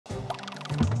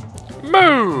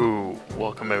Moo!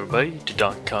 Welcome everybody to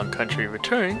Donkey Kong Country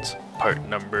Returns, part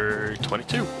number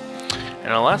 22. In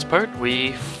our last part,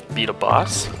 we beat a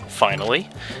boss, finally,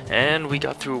 and we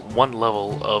got through one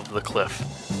level of the cliff.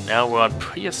 Now we're on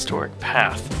Prehistoric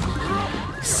Path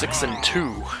 6 and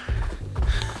 2.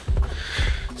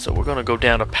 So we're gonna go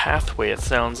down a pathway, it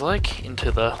sounds like,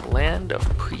 into the land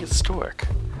of prehistoric.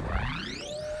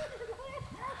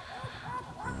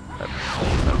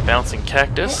 A bouncing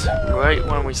cactus right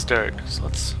when we start. So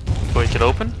let's break it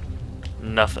open.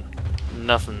 Nothing.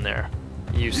 Nothing there.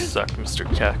 You suck,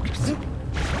 Mr. Cactus.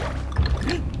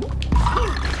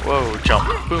 Whoa,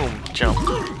 jump. Boom, jump.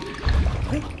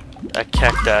 That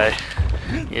cacti.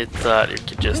 It thought it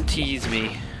could just tease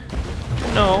me.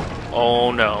 No. Oh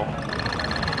no.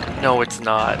 No, it's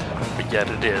not. But yet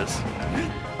it is.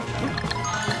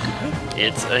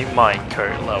 It's a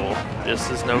minecart level. This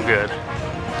is no good.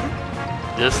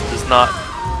 This does not...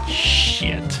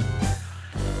 Shit.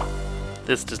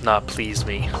 This does not please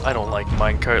me. I don't like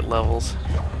minecart levels.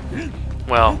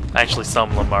 Well, actually some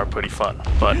of them are pretty fun,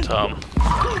 but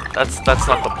that's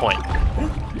not the point.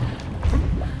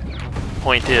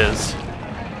 Point is,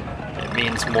 it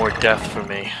means more death for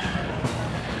me.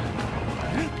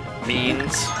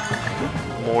 Means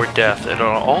more death. It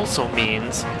also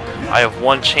means I have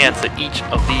one chance at each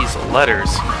of these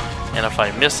letters, and if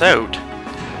I miss out,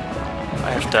 I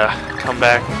have to come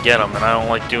back and get them, and I don't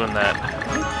like doing that.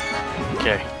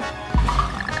 Okay.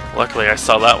 Luckily I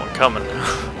saw that one coming.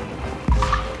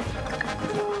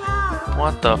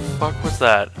 What the fuck was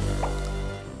that?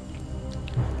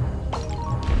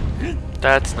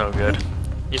 That's no good.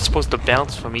 You're supposed to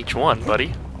bounce from each one,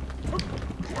 buddy.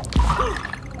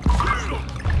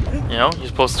 You know, you're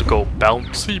supposed to go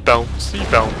bouncy, bouncy,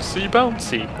 bouncy,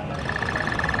 bouncy.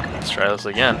 Let's try this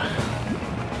again.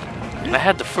 I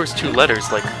had the first two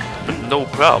letters, like, with no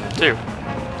problem, too.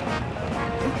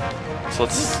 So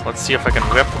let's see if I can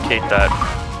replicate that.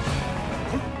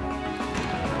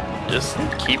 Just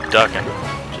keep ducking.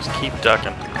 Just keep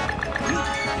ducking.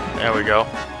 There we go.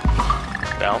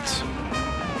 Bounce.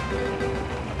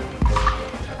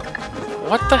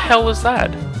 What the hell is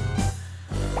that?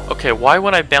 Okay, why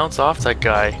when I bounce off that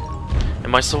guy,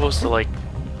 am I supposed to, like,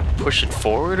 push it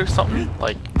forward or something?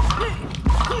 Like,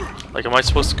 am I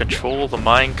supposed to control the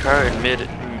minecart in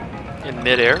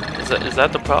mid-air? Is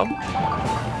that the problem?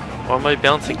 Or am I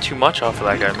bouncing too much off of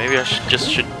that guy? Maybe I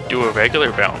should do a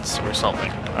regular bounce or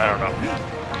something. I don't know.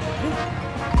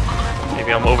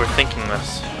 Maybe I'm overthinking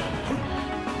this.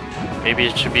 Maybe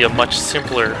it should be a much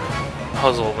simpler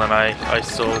puzzle than I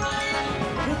so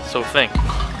think.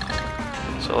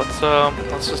 So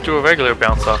let's just do a regular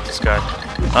bounce off this guy.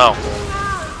 Oh,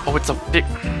 it's a big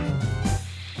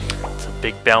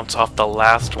bounce off the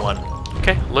last one.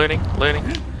 Okay, learning.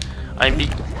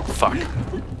 Fuck.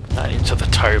 Not into the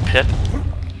tar pit.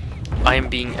 I am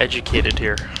being educated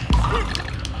here.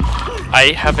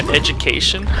 I have an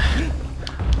education.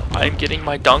 I'm getting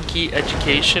my donkey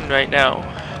education right now.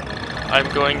 I'm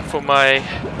going for my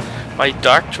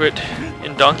doctorate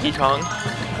in Donkey Kong.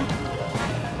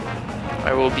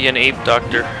 I will be an ape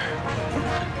doctor.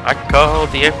 I call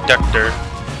the ape doctor.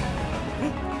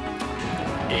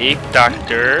 Ape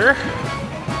doctor.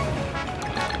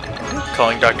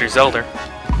 Calling Dr. Zelder.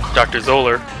 Dr.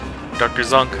 Zoller. Dr.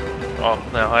 Zunk. Oh,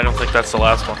 no, I don't think that's the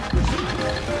last one.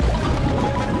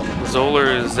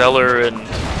 Zoller, Zeller, and...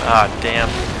 Ah, damn.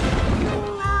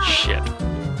 Shit.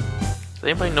 Does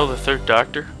anybody know the third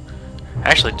doctor?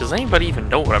 Actually, does anybody even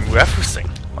know what I'm referencing?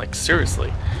 Like,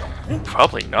 seriously.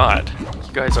 Probably not.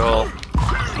 You guys are all...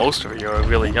 Most of you are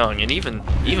really young, and even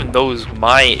those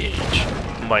my age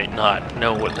might not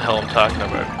know what the hell I'm talking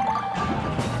about.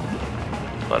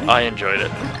 But I enjoyed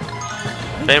it.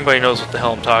 If anybody knows what the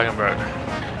hell I'm talking about.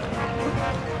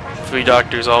 3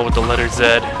 doctors all with the letter Z.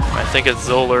 I think it's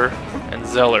Zoller and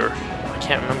Zeller. I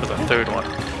can't remember the third one.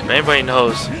 If anybody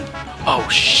knows... Oh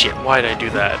shit, why did I do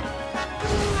that?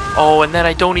 Oh, and then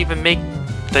I don't even make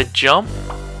the jump?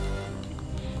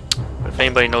 But if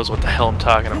anybody knows what the hell I'm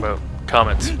talking about,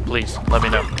 comments, please, let me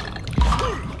know.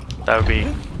 That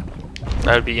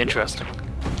would be interesting.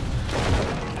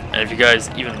 And if you guys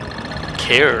even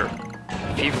care,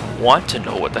 if you even want to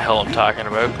know what the hell I'm talking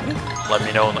about, let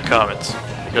me know in the comments.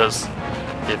 Because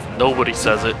if nobody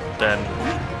says it, then,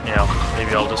 you know,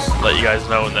 maybe I'll just let you guys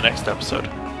know in the next episode.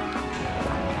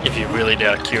 If you're really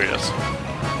that curious.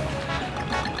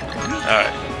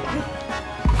 Alright.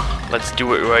 Let's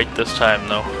do it right this time,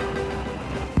 though.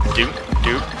 Do.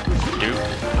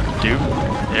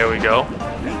 There we go.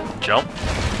 Jump.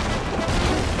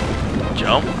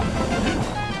 Jump.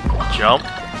 Jump.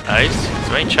 Nice. Is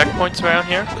there any checkpoints around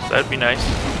here? That'd be nice.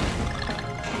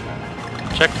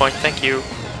 Checkpoint, thank you.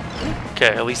 Okay,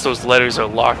 at least those letters are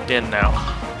locked in now.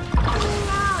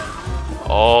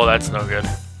 Oh, that's no good.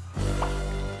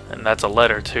 And that's a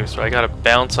letter too, so I gotta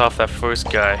bounce off that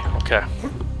first guy. Okay.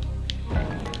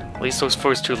 At least those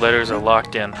first two letters are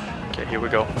locked in. Okay, here we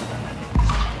go.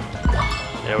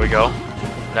 There we go.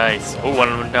 Nice. Oh,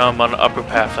 now I'm on the upper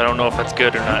path. I don't know if that's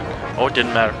good or not. Oh, it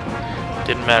didn't matter.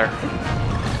 Didn't matter.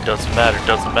 Doesn't matter,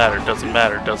 doesn't matter, doesn't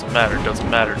matter, doesn't matter, doesn't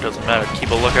matter, doesn't matter. Keep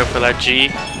a lookout for that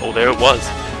G. Oh, there it was.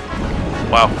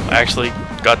 Wow, I actually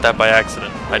got that by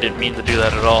accident. I didn't mean to do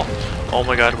that at all. Oh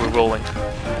my god, we're rolling.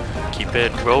 Keep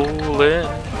it rolling.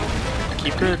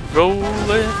 Keep it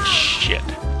rolling. Shit.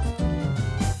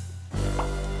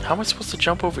 How am I supposed to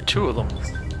jump over two of them?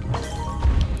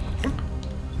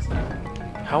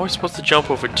 How am I supposed to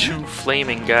jump over two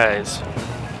flaming guys?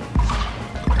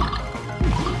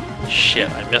 Shit,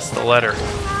 I missed the letter.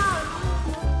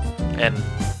 And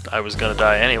I was gonna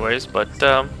die anyways, but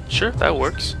sure, that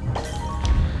works.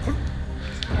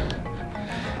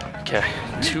 Okay,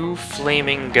 two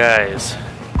flaming guys.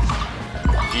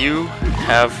 If you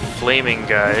have flaming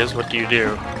guys, what do you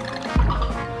do?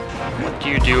 What do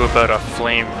you do about a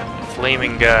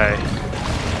flaming guy?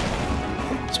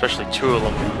 Especially two of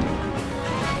them.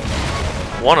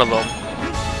 One of them,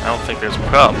 I don't think there's a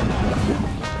problem.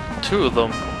 Two of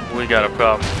them, we got a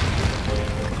problem.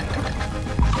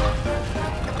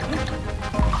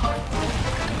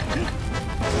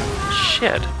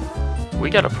 Shit, we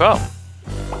got a problem.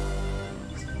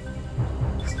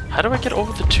 How do I get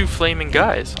over the two flaming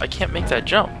guys? I can't make that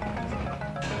jump.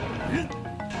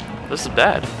 This is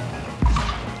bad.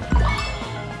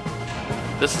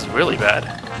 This is really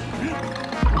bad.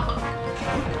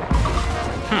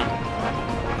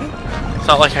 It's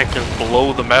not like I can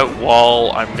blow them out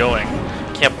while I'm going.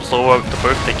 Can't blow out the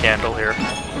birthday candle here.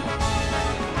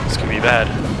 This could be bad.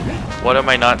 What am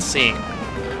I not seeing?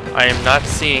 I am not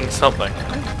seeing something.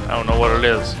 I don't know what it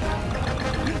is.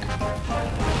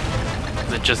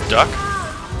 Is it just duck?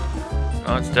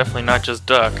 No, it's definitely not just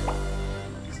duck.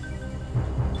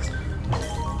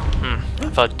 I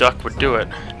thought duck would do it.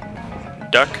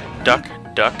 Duck, duck,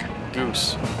 duck,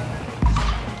 goose.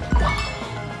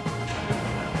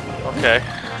 Okay.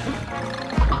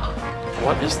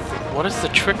 What is the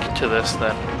trick to this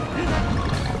then?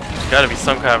 There's gotta be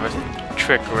some kind of a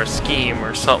trick or a scheme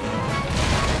or something.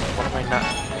 What am I not?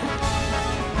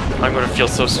 I'm gonna feel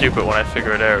so stupid when I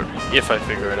figure it out. If I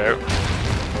figure it out.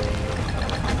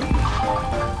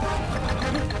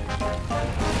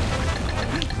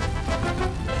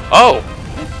 Oh!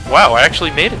 Wow, I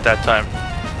actually made it that time.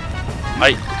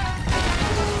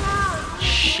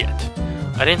 Shit.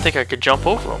 I didn't think I could jump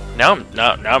over him. Now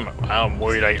I'm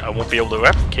worried I won't be able to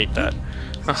replicate that.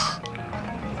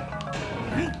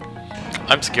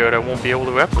 I'm scared I won't be able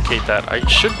to replicate that. I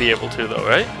should be able to though,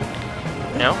 right?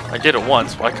 No? I did it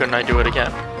once. Why couldn't I do it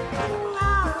again?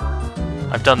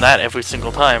 I've done that every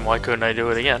single time. Why couldn't I do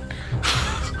it again?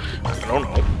 I don't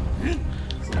know.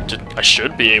 I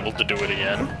should be able to do it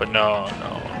again, but no.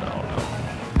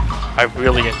 I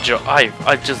really enjoy.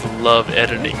 I just love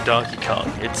editing Donkey Kong.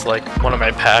 It's like one of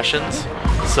my passions.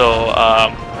 So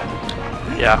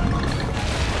yeah.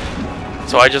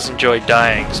 So I just enjoy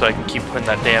dying, so I can keep putting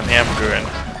that damn hamburger in.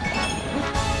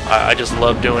 I just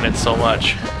love doing it so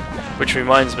much. Which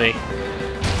reminds me,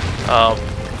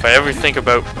 if I ever think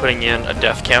about putting in a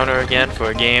death counter again for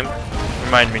a game,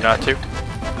 remind me not to.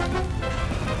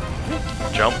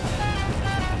 Jump.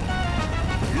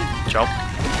 Jump.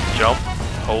 Jump.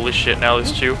 Holy shit, now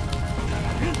there's two.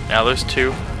 Now there's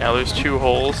two. Now there's two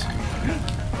holes.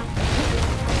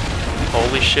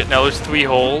 Holy shit, now there's three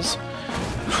holes.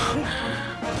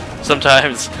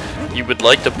 Sometimes you would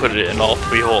like to put it in all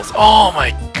three holes. Oh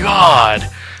my god!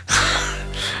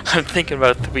 I'm thinking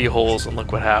about three holes and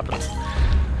look what happens.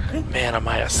 Man, am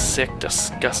I a sick,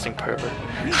 disgusting pervert.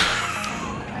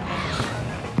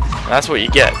 That's what you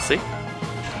get, see?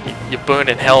 You burn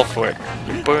in hell for it.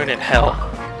 You burn in hell.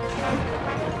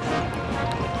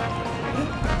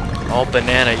 All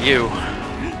banana you.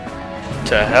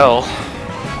 To hell.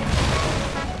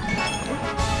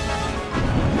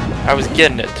 I was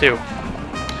getting it too.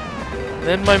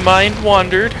 Then my mind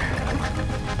wandered.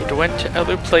 It went to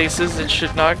other places it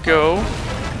should not go.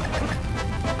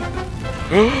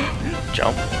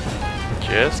 Jump.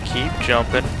 Just keep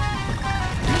jumping.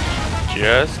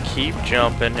 Just keep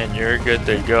jumping and you're good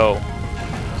to go.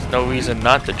 There's no reason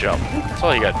not to jump. That's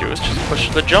all you gotta do is just push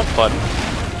the jump button.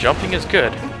 Jumping is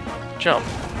good. Jump.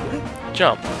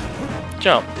 Jump.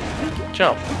 Jump.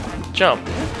 Jump. Jump.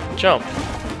 Jump.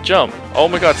 Jump. Oh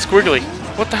my god, squiggly.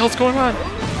 What the hell's going on?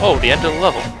 Oh, the end of the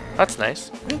level. That's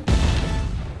nice.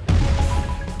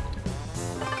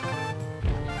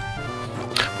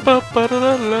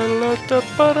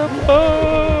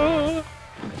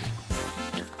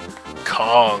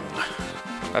 Kong.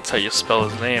 That's how you spell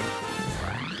his name.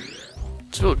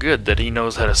 It's real good that he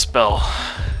knows how to spell.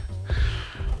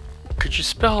 Could you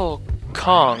spell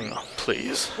Kong,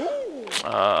 please?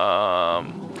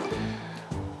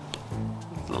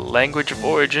 Language of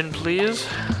origin, please.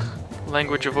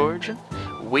 Language of origin.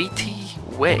 Weighty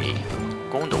way.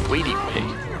 Going to weighty way.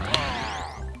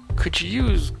 Could you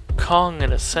use Kong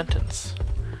in a sentence?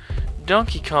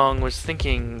 Donkey Kong was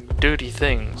thinking dirty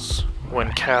things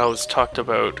when cows talked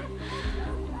about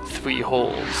 3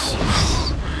 holes.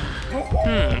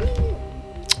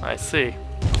 I see.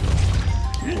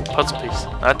 Puzzle piece.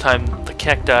 That time the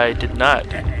cacti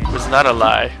was not a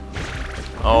lie.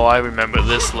 Oh, I remember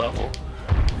this level.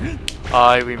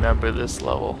 I remember this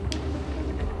level.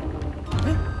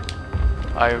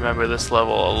 I remember this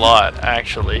level a lot,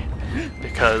 actually,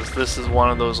 because this is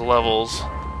one of those levels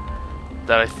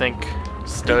that I think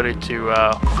started to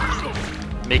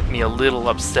make me a little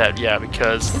upset. Yeah,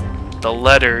 because the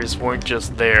letters weren't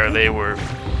just there; they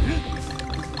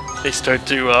start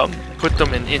to put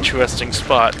them in interesting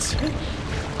spots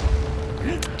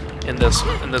in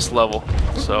this level.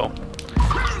 So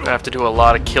I have to do a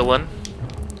lot of killing.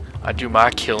 I do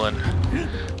my killing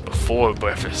before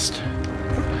breakfast.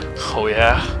 Oh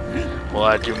yeah? Well,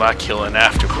 I do my killing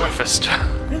after breakfast.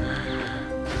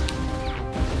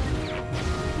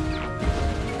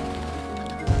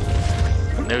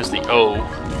 And there's the O.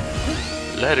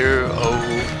 Letter O.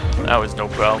 That was no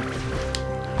problem.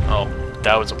 Oh,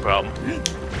 that was a problem.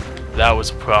 That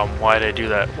was a problem. Why did I do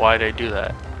that? Why did I do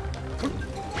that?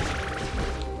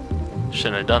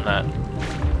 Shouldn't have done that.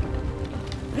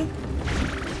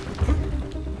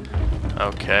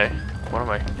 Okay. What am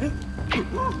I?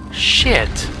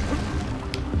 Shit!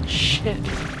 Shit.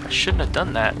 I shouldn't have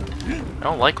done that. I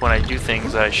don't like when I do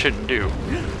things that I shouldn't do.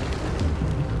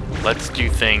 Let's do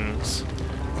things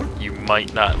you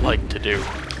might not like to do.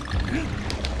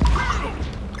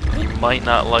 You might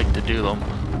not like to do them.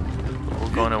 But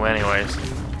we're going to anyways.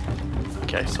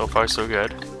 Okay, so far so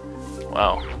good.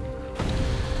 Wow.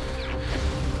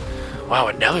 Wow,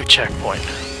 another checkpoint.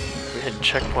 We're hitting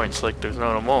checkpoints like there's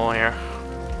no more here.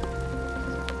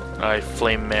 Alright,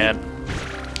 flame man.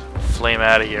 Flame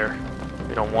out of here.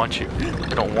 We don't want you.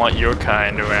 We don't want your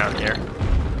kind around here.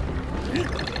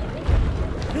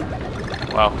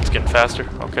 Wow, it's getting faster.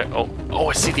 Okay. Oh,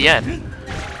 I see the end.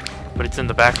 But it's in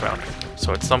the background.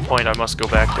 So at some point I must go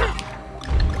back there.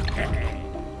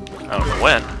 I don't know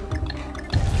when.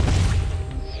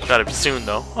 Gotta be soon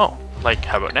though. Oh, like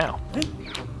how about now?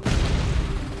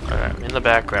 Alright, I'm in the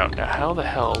background. Now how the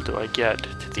hell do I get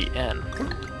to the end?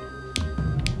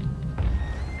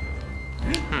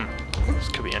 This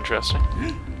could be interesting.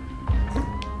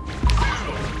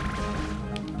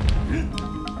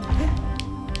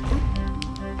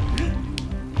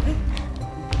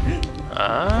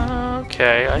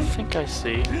 Okay, I think I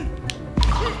see.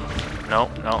 No,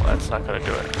 that's not gonna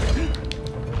do it.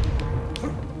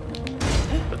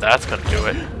 But that's gonna do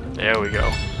it. There we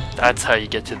go. That's how you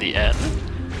get to the end.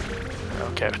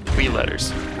 Okay, 3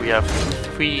 letters. We have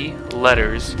 3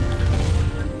 letters.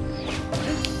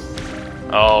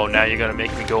 Oh, now you're gonna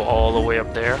make me go all the way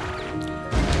up there?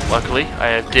 Luckily, I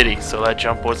have Diddy, so that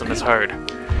jump wasn't as hard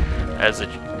as it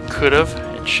could have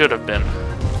and should have been.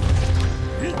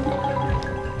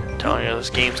 I'm telling you, this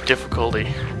game's difficulty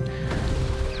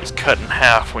is cut in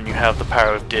half when you have the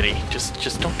power of Diddy.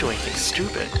 Just don't do anything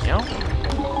stupid, you know?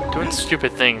 Doing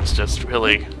stupid things just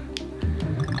really,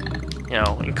 you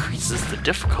know, increases the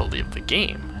difficulty of the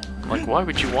game. Like, why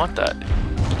would you want that?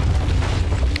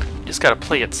 You just gotta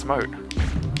play it smart.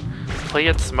 Play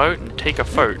it smart and take a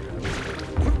fart.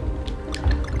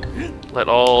 Let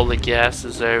all the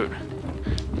gases out.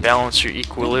 Balance your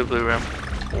equilibrium.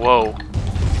 Whoa.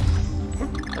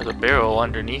 There's a barrel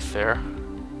underneath there.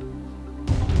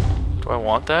 Do I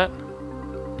want that?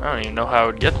 I don't even know how I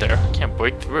would get there. I can't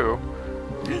break through.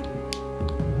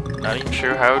 Not even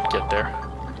sure how I would get there.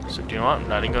 So do you know what? I'm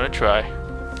not even gonna try.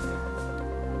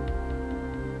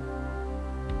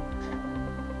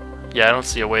 Yeah, I don't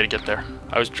see a way to get there.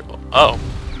 Oh.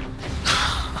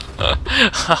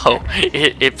 Oh,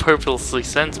 it purposely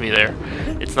sends me there.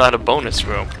 It's not a bonus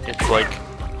room. It's like...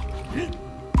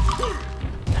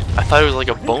 I thought it was like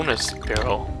a bonus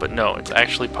barrel, but no, it's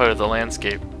actually part of the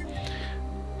landscape.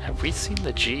 Have we seen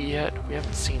the G yet? We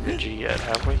haven't seen the G yet,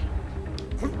 have we?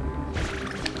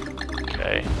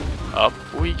 Okay. Up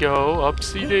we go.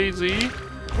 Upsy daisy.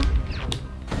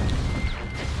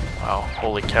 Wow,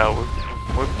 holy cow.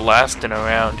 We're blasting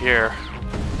around here.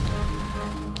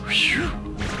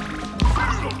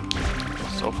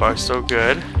 So far, so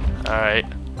good. Alright.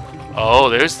 Oh,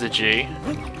 there's the G.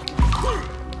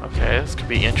 Okay, this could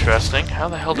be interesting. How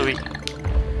the hell do we... I'm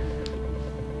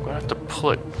gonna have to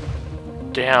pull it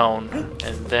down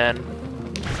and then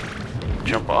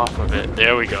jump off of it.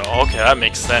 There we go. Okay, that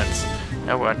makes sense.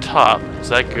 Now we're on top. Is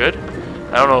that good?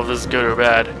 I don't know if this is good or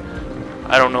bad.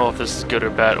 I don't know if this is good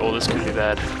or bad. Oh, this could be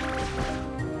bad.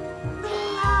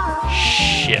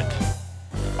 Shit.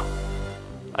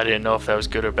 I didn't know if that was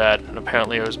good or bad, and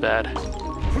apparently it was bad.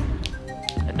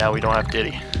 And now we don't have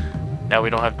Diddy. Now we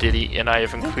don't have Diddy, and I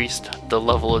have increased the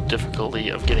level of difficulty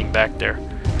of getting back there.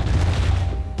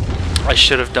 I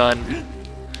should have done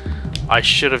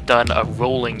a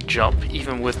rolling jump.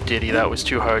 Even with Diddy, that was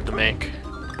too hard to make.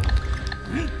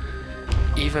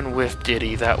 Even with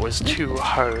Diddy, that was too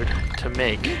hard to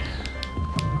make.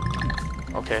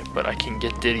 Okay, but I can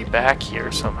get Diddy back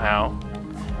here somehow.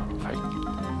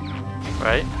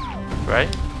 Right?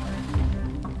 Right?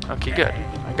 Okay, good.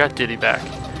 I got Diddy back.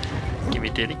 Give me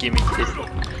Diddy, give me Diddy.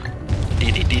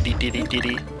 Diddy, Diddy, Diddy,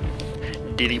 Diddy.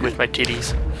 Diddy with my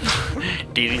titties.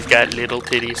 Diddy's got little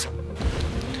titties.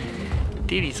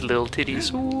 Diddy's little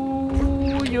titties.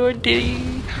 Ooh, you're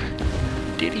Diddy.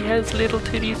 Diddy has little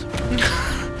titties.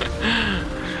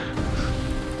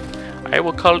 I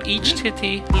will call each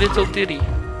titty Little Diddy.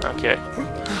 Okay.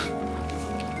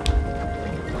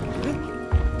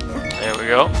 There we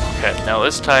go. Okay, now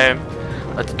this time,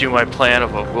 let's do my plan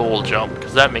of a roll jump,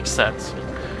 because that makes sense.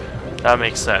 That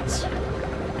makes sense.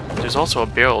 There's also a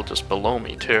barrel just below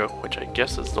me, too, which I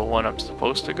guess is the one I'm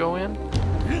supposed to go in.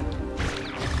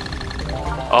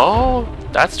 Oh,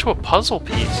 that's to a puzzle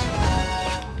piece.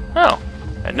 Oh,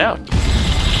 and now...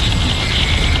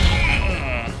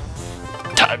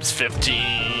 times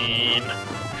 15!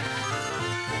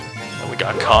 And we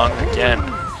got Kong again.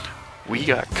 We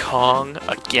got Kong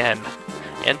again.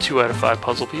 And 2 out of 5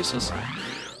 puzzle pieces.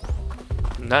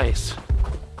 Nice.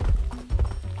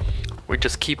 We're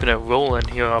just keeping it rolling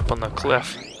here up on the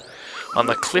cliff. On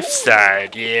the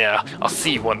cliffside, yeah. I'll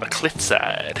see you on the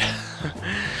cliffside.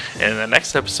 In the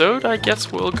next episode, I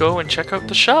guess we'll go and check out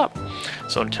the shop.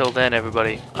 So until then,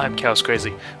 everybody, I'm Chaos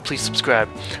Crazy. Please subscribe.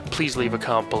 Please leave a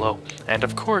comment below. And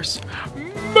of course,